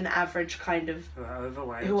than an average kind of... Who are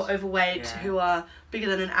overweight, who are bigger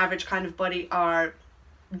than an average kind of body are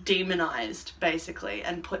demonized, basically,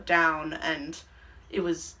 and put down, and it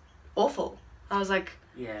was awful. I was like,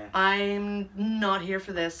 I'm not here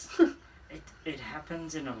for this. It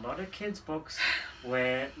happens in a lot of kids' books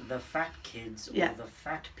where the fat kids or the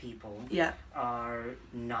fat people are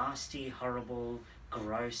nasty, horrible,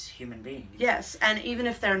 gross human beings. Yes, and even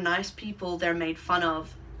if they're nice people, they're made fun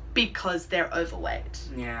of because they're overweight.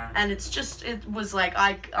 Yeah. And it was like,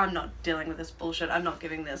 I'm not dealing with this bullshit. I'm not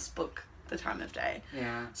giving this book the time of day.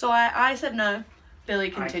 Yeah. So I said no.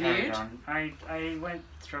 Billy continued. I went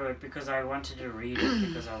through it because I wanted to read it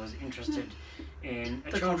because I was interested in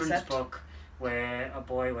a children's book where a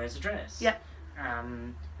boy wears a dress. Yep.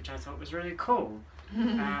 Which I thought was really cool.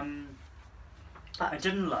 I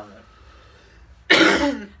didn't love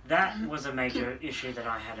it. That was a major issue that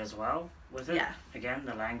I had as well with it. Yeah. Again,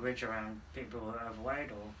 the language around people who are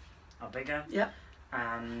overweight or are bigger. Yep.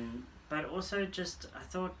 But also just, I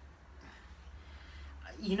thought,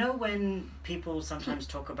 you know when people sometimes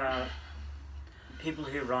talk about people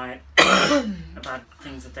who write about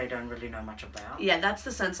things that they don't really know much about? Yeah, that's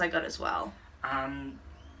the sense I got as well.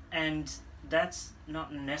 And that's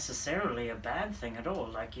not necessarily a bad thing at all.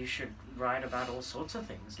 Like, you should write about all sorts of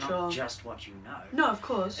things, not just what you know. No, of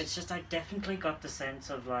course. It's just I definitely got the sense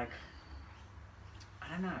of, like, I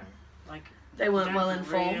don't know, like... They weren't well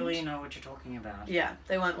informed. You don't really know what you're talking about. Yeah,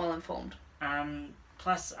 they weren't well informed.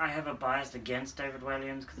 Plus, I have a bias against David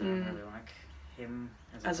Williams because I don't really like him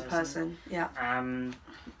as a person. Yeah.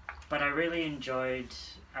 But I really enjoyed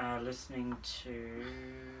listening to,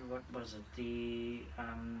 what was it, the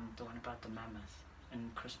one about the mammoth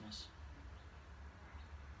in Christmas.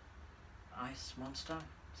 Ice Monster?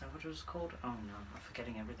 Is that what it was called? Oh no, I'm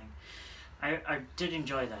forgetting everything. I did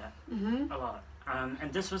enjoy that a lot.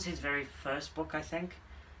 And this was his very first book, I think.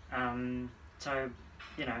 So,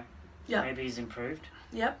 you know, maybe he's improved.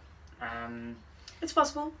 Yep. It's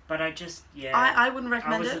possible. But I just, I wouldn't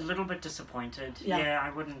recommend it. I was a little bit disappointed. Yeah,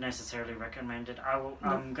 I wouldn't necessarily recommend it.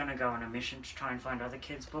 I'm going to go on a mission to try and find other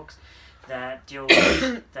kids' books that deal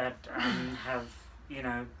with, that have, you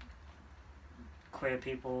know, queer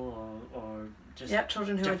people or just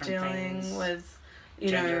children who are dealing with, you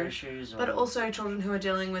gender know, issues. But also children who are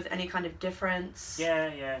dealing with any kind of difference.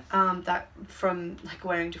 Yeah. That from, like,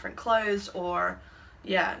 wearing different clothes or...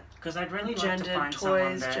 Yeah. Because I'd really like to find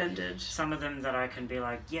some of them that I can be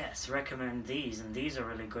like, yes, recommend these, and these are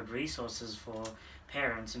really good resources for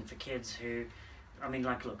parents and for kids who, I mean,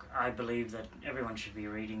 like, look, I believe that everyone should be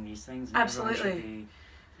reading these things. And Absolutely. Everyone should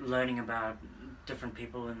be learning about different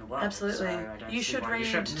people in the world. Absolutely. So I don't you see should why read, you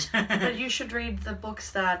shouldn't. but you should read the books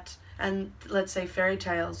that, and let's say fairy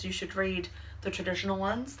tales, you should read the traditional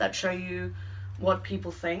ones that show you what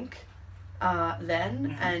people think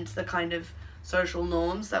then, and the kind of social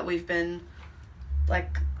norms that we've been,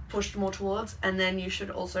 like, pushed more towards, and then you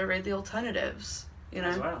should also read the alternatives, you know?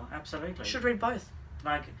 As well, absolutely. You should read both.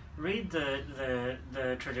 Like, read the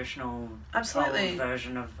traditional old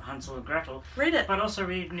version of Hansel and Gretel. Read it. But also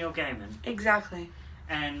read Neil Gaiman. Exactly.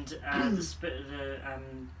 And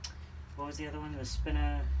what was the other one? The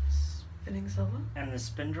Spinning Silver? And the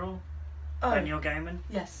Spindle by Neil Gaiman.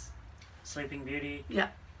 Yes. Sleeping Beauty. Yeah.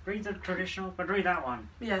 Read the traditional, but read that one.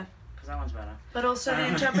 Yeah. Because that one's better. But also the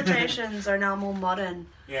interpretations are now more modern.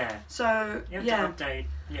 Yeah. So, you have to update,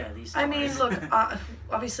 these stories. I mean, look,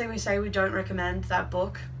 obviously we say we don't recommend that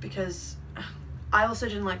book because I also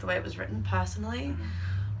didn't like the way it was written, personally.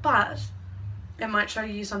 But it might show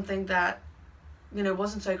you something that, you know,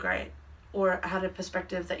 wasn't so great or had a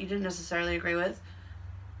perspective that you didn't necessarily agree with.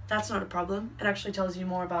 That's not a problem. It actually tells you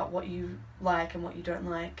more about what you like and what you don't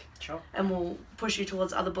like. Sure. And will push you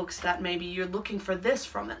towards other books that maybe you're looking for this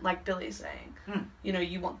from it, like Billy's saying. You know,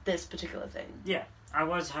 you want this particular thing. Yeah.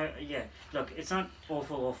 Look, it's not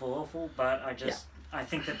awful, but I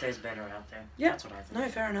think that there's better out there. Yeah. That's what I think. No,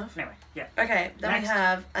 fair enough. Anyway, yeah. Okay, then Next. we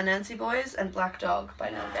have Anansi Boys and Black Dog by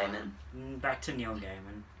Neil Gaiman. Back to Neil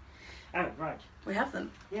Gaiman. Oh, right. We have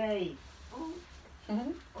them. Yay.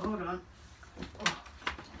 Hold on.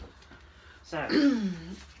 So,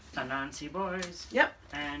 The Nancy Boys. Yep.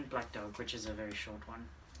 And Black Dog, which is a very short one.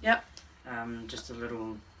 Yep. Just a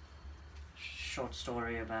little short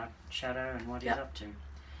story about Shadow and what he's up to.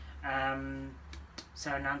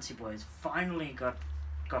 So Nancy Boys finally got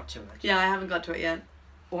to it. Yeah, I haven't got to it yet.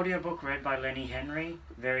 Audiobook read by Lenny Henry.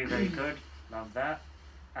 Very, very good. Love that.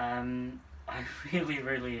 I really,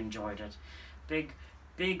 really enjoyed it. Big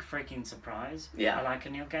freaking surprise. Yeah. I like a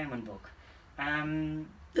Neil Gaiman book.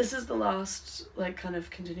 This is the last, like, kind of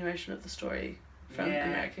continuation of the story from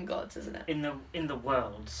American Gods, isn't it? In the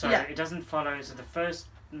world. So it doesn't follow. So the first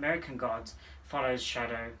American Gods follows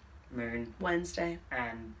Shadow, Moon, Wednesday,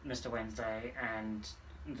 and Mr. Wednesday, and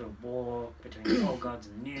the war between the old gods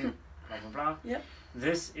and the new, blah blah blah. Yep.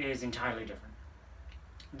 This is entirely different.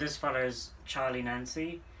 This follows Charlie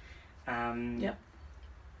Nancy. Yep.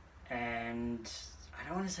 And I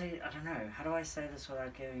don't want to say. I don't know. How do I say this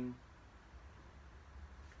without giving?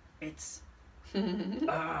 It's.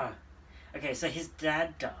 Okay, so his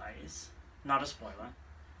dad dies. Not a spoiler.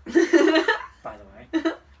 By the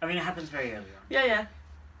way. I mean, it happens very early on. Yeah.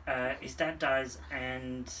 His dad dies,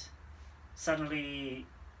 and suddenly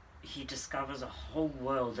he discovers a whole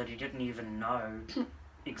world that he didn't even know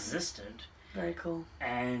existed. Very cool.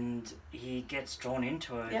 And he gets drawn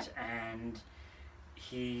into it, yep. and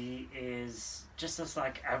he is just this,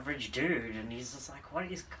 like, average dude, and he's just like,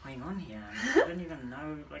 what is going on here? I don't even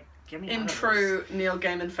know, like, get me out of this. In true Neil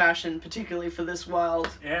Gaiman fashion, particularly for this world.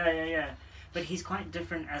 Yeah. But he's quite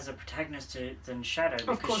different as a protagonist than Shadow,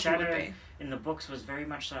 because of course Shadow in the books was very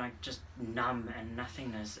much like just numb and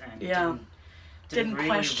nothingness, and didn't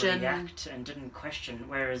really react and didn't question,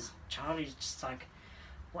 whereas Charlie's just like,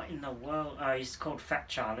 what in the world? He's called Fat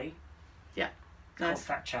Charlie. Yeah. Nice. Called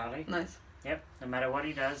Fat Charlie. Nice. Yep. No matter what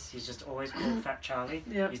he does, he's just always called Fat Charlie.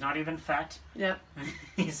 Yep. He's not even fat. Yep.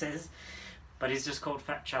 He says, but he's just called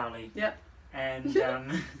Fat Charlie. Yep. And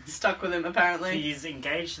stuck with him apparently. He's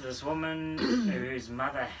engaged to this woman whose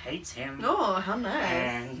mother hates him. Oh, how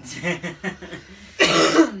nice!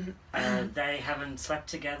 And they haven't slept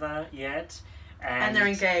together yet. And they're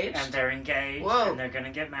engaged. Whoa. And they're going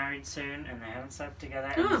to get married soon, and they haven't slept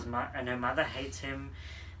together. And her mother hates him.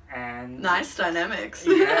 And nice dynamics.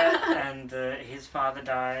 Yeah. And his father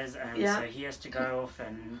dies, and so he has to go off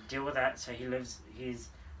and deal with that. So he was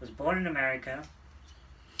born in America,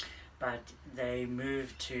 but they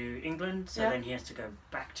moved to England. So then he has to go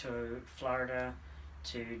back to Florida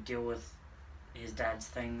to deal with his dad's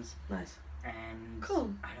things. Nice. And cool.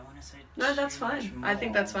 I don't want to say no, that's fine. I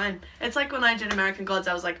think that's fine. It's like when I did American Gods,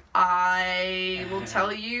 I was like, I will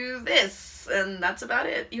tell you this, and that's about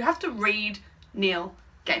it. You have to read Neil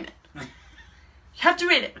Gaiman. You have to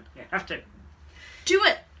read it. You have to. Do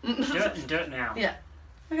it. Do it now. Yeah.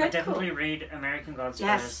 Okay, but definitely read American Gods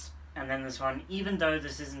first, and then this one, even though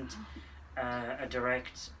this isn't a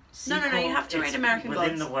direct sequel. No, you have to read American Gods.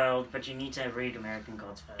 Within the world, but you need to read American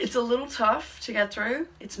Gods first. It's a little tough to get through.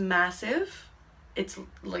 It's massive. It's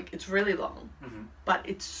really long. Mm-hmm. But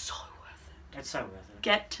it's so worth it. It's so worth it.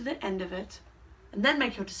 Get to the end of it, and then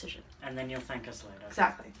make your decision. And then you'll thank us later.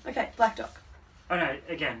 Exactly. Okay, Black Dog. Oh no,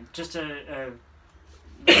 again, just a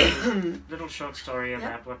little short story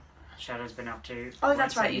about what Shadow's been up to. Oh,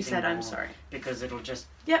 that's right, you said, I'm sorry. Because it'll just...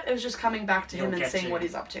 Yep, it was just coming back to him and seeing what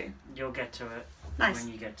he's up to. You'll get to it when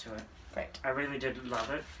you get to it. Great. I really did love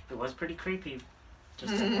it. It was pretty creepy.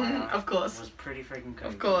 Just FYI. Of course. It was pretty freaking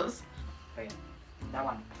creepy. Of course. But yeah, that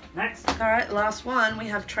one. Next. Alright, last one. We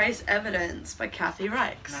have Trace Evidence by Kathy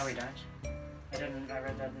Reichs. No, we don't. I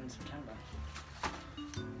read that in September.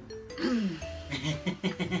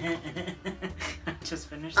 I just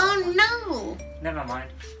finished that one. No! Never mind.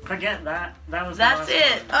 Forget that. That's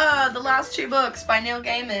it. The last two books by Neil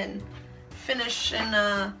Gaiman. Finish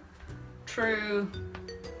in true...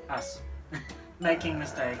 Us. Making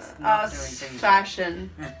mistakes. Not doing things fashion.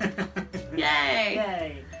 Yay!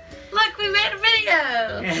 Yay! Look, we made a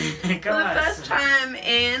video! For the first time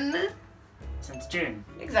in... Since June.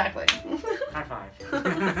 Exactly. High five.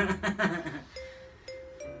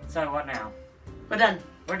 So what now? We're done.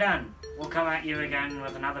 We're done. We'll come at you again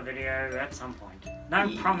with another video at some point. No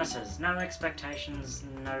promises, no expectations,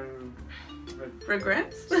 no...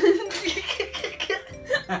 Regrets?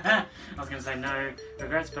 I was going to say no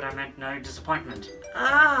regrets, but I meant no disappointment.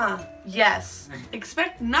 Ah, yes.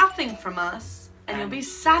 Expect nothing from us, and you'll be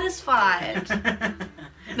satisfied.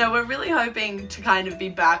 No, we're really hoping to kind of be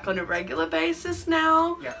back on a regular basis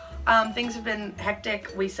now. Yeah. Things have been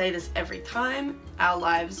hectic. We say this every time. Our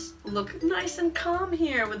lives look nice and calm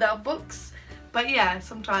here with our books. But yeah,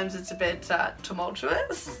 sometimes it's a bit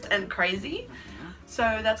tumultuous and crazy.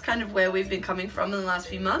 So that's kind of where we've been coming from in the last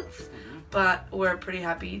few months. But we're pretty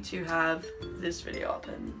happy to have this video up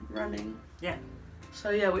and running. Yeah.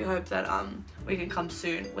 So yeah, we hope that we can come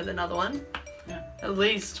soon with another one. Yeah. At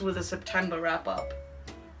least with a September wrap up.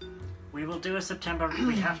 We will do a September.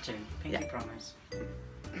 We have to. Pinky promise.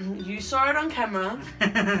 You saw it on camera.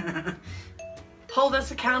 Hold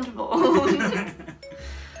us accountable.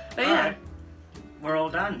 But yeah. Right. We're all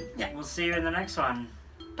done. Yeah. We'll see you in the next one.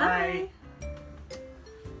 Bye. Bye.